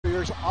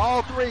Warriors,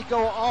 all three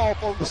go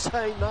off on the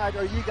same night,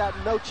 or you got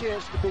no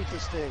chance to beat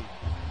this team.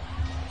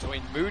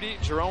 Between Moody,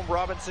 Jerome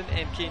Robinson,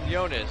 and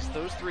Quinones,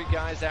 those three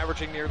guys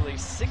averaging nearly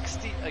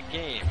 60 a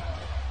game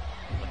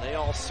when they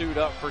all suit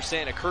up for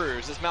Santa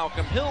Cruz, as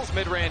Malcolm Hill's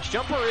mid-range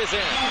jumper is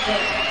in.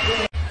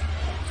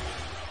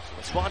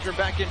 The Squadron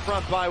back in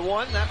front by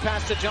one. That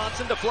pass to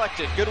Johnson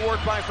deflected. Good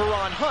work by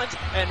Ferron Hunt,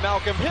 and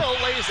Malcolm Hill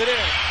lays it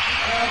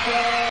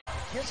in.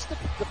 Gets the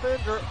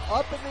defender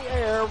up in the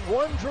air,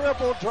 one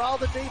dribble, draw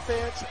the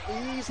defense,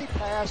 easy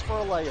pass for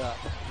a layup.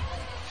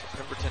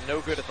 Pemberton no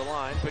good at the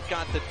line, but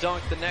got the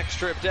dunk the next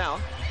trip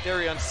down.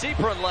 Dereon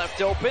Seabron left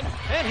open,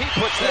 and he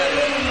puts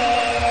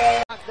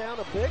that in. Knocked down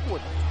a big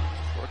one.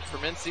 Work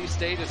from NC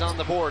State is on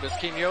the board as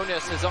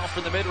Quinones is off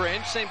from the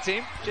mid-range. Same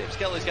team. James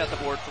Kelly's got the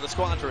board for the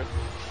Squadron.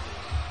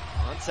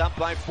 Hunt's up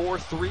by 4,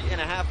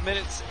 3.5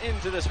 minutes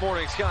into this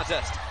morning's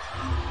contest.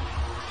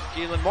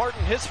 Keelan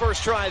Martin, his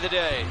first try of the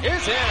day,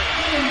 is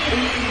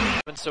in.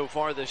 And so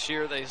far this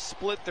year, they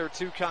split their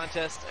two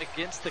contests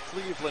against the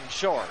Cleveland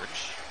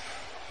Charge.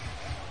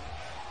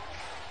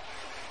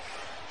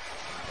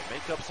 They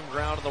make up some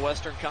ground in the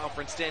Western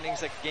Conference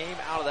standings, a game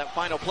out of that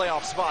final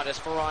playoff spot as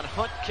Ferron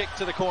Hunt kicked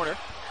to the corner.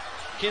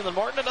 Keelan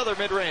Martin, another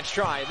mid-range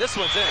try. This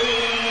one's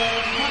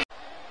in.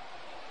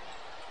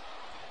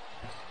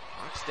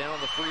 Knocks down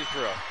the free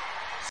throw.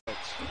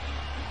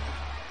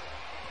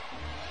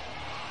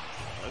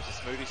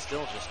 Moses Moody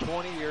still just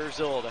 20 years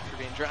old after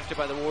being drafted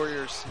by the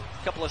Warriors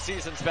a couple of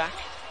seasons back.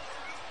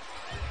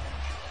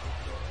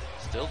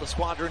 Still the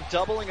Squadron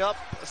doubling up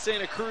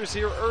Santa Cruz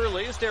here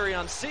early as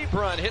Dereon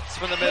Seabron hits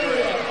from the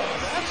mid-range.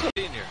 That's a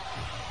senior.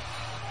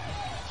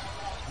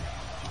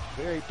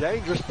 Very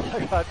dangerous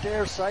play right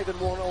there, saving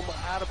one on the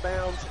out of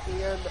bounds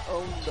end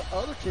on the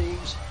other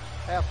team's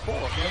half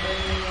court.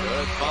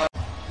 Good fun.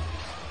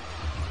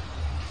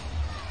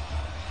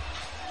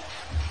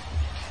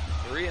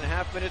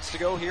 3.5 minutes to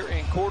go here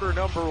in quarter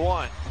number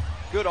one.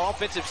 Good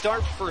offensive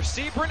start for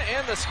Seabron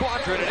and the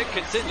Squadron, and it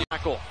continues.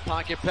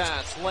 Pocket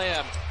pass,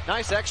 Lamb.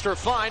 Nice extra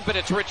find, but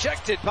it's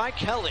rejected by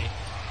Kelly.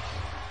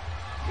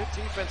 Good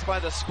defense by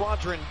the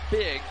Squadron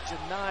big,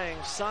 denying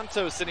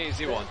Santos an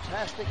easy one.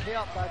 Fantastic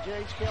help by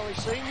James Kelly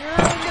Sr.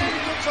 And then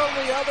he gets on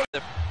the other.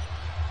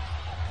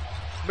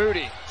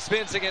 Moody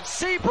spins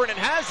against Seabron and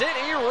has it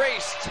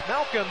erased.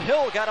 Malcolm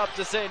Hill got up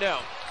to say no.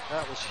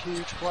 That was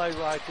huge play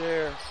right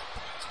there.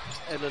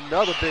 And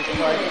another big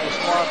play for the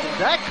Squadron.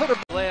 That could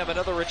have been. Lamb,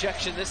 another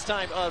rejection, this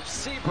time of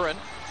Seabron.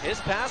 His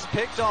pass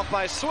picked off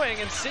by Swing,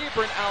 and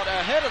Seabron out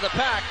ahead of the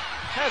pack.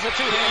 Has a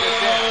two-handed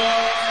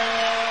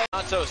game.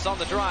 Santos on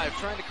the drive,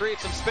 trying to create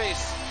some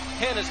space.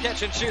 Hannah's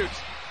catch and shoot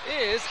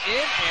is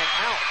in and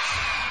out.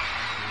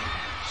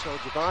 So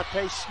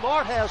Javonte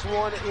Smart has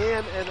one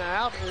in and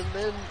out, and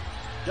then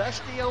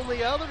Dusty on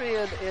the other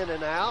end in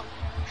and out.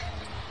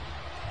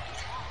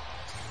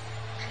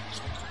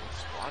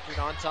 Squadron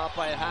on top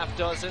by a half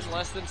dozen,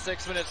 less than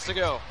 6 minutes to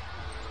go.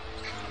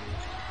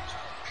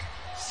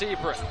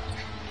 Seabron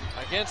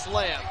against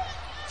Lamb.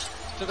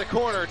 To the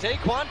corner,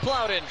 Daquan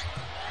Plowden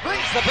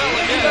rings the bell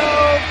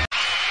again.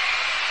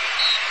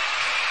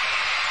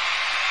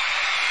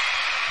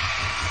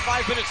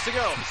 5 minutes to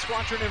go.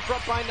 Squadron in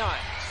front by 9.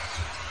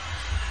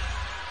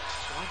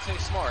 Javonte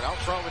Smart out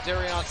front with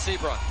Dereon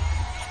Seabron.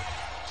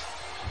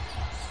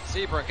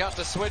 Seabron got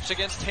the switch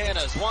against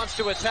Hannas, wants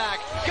to attack,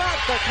 got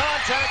the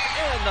contact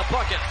and the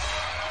bucket.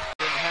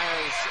 And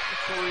has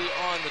 3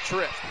 on the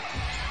trip.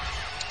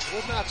 It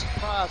would not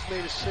surprise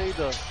me to see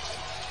the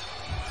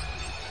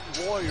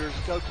Warriors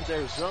go to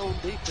their zone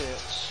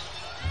defense.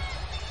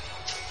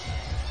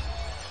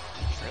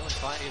 Trailing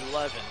by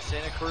 11.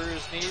 Santa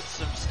Cruz needs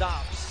some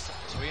stops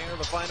as we enter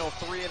the final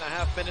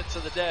 3.5 minutes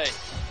of the day.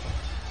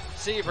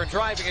 Seabron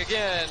driving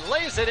again,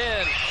 lays it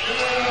in.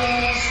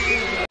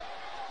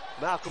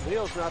 Malcolm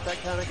Hill's not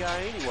that kind of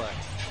guy anyway.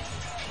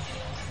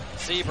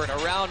 Seabron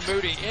around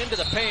Moody into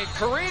the paint,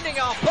 careening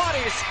off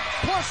bodies,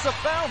 plus the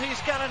foul,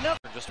 he's got another.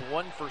 Just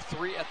 1 for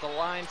 3 at the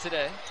line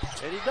today.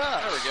 And he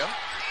does. There we go.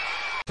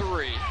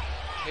 3.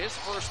 His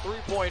first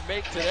three-point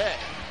make today.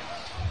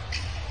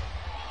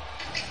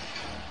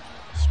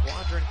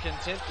 Squadron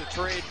content to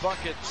trade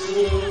buckets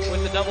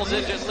with the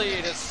double-digit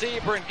lead as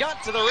Seabron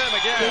got to the rim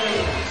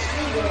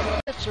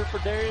again. Answer for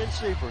Dereon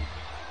Seabron.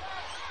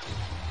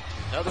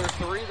 Another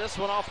 3, this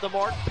one off the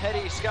mark.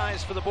 Petty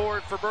skies for the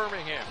board for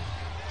Birmingham.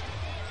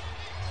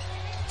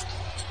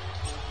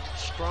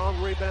 Strong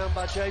rebound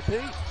by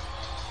JP.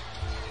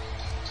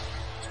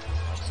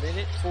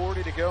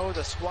 1:40 to go.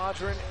 The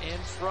Squadron in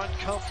front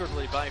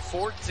comfortably by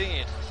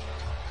 14.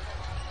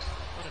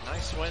 What a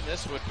nice win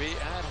this would be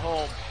at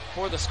home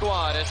for the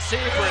squad as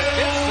Seabron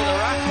gets to the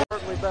rack.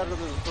 Certainly better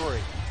than the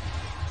 3.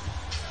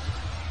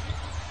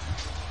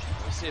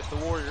 We'll see if the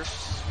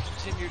Warriors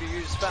continue to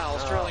use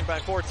fouls, trailing by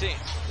 14.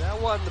 That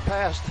wasn't the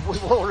pass we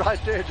want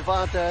right there,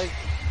 Javonte.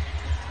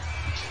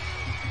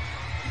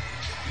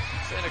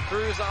 Santa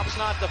Cruz opts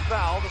not to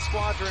foul. The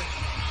Squadron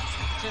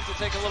tends to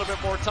take a little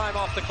bit more time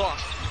off the clock.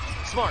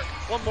 Smart,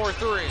 one more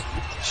 3.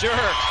 Sure.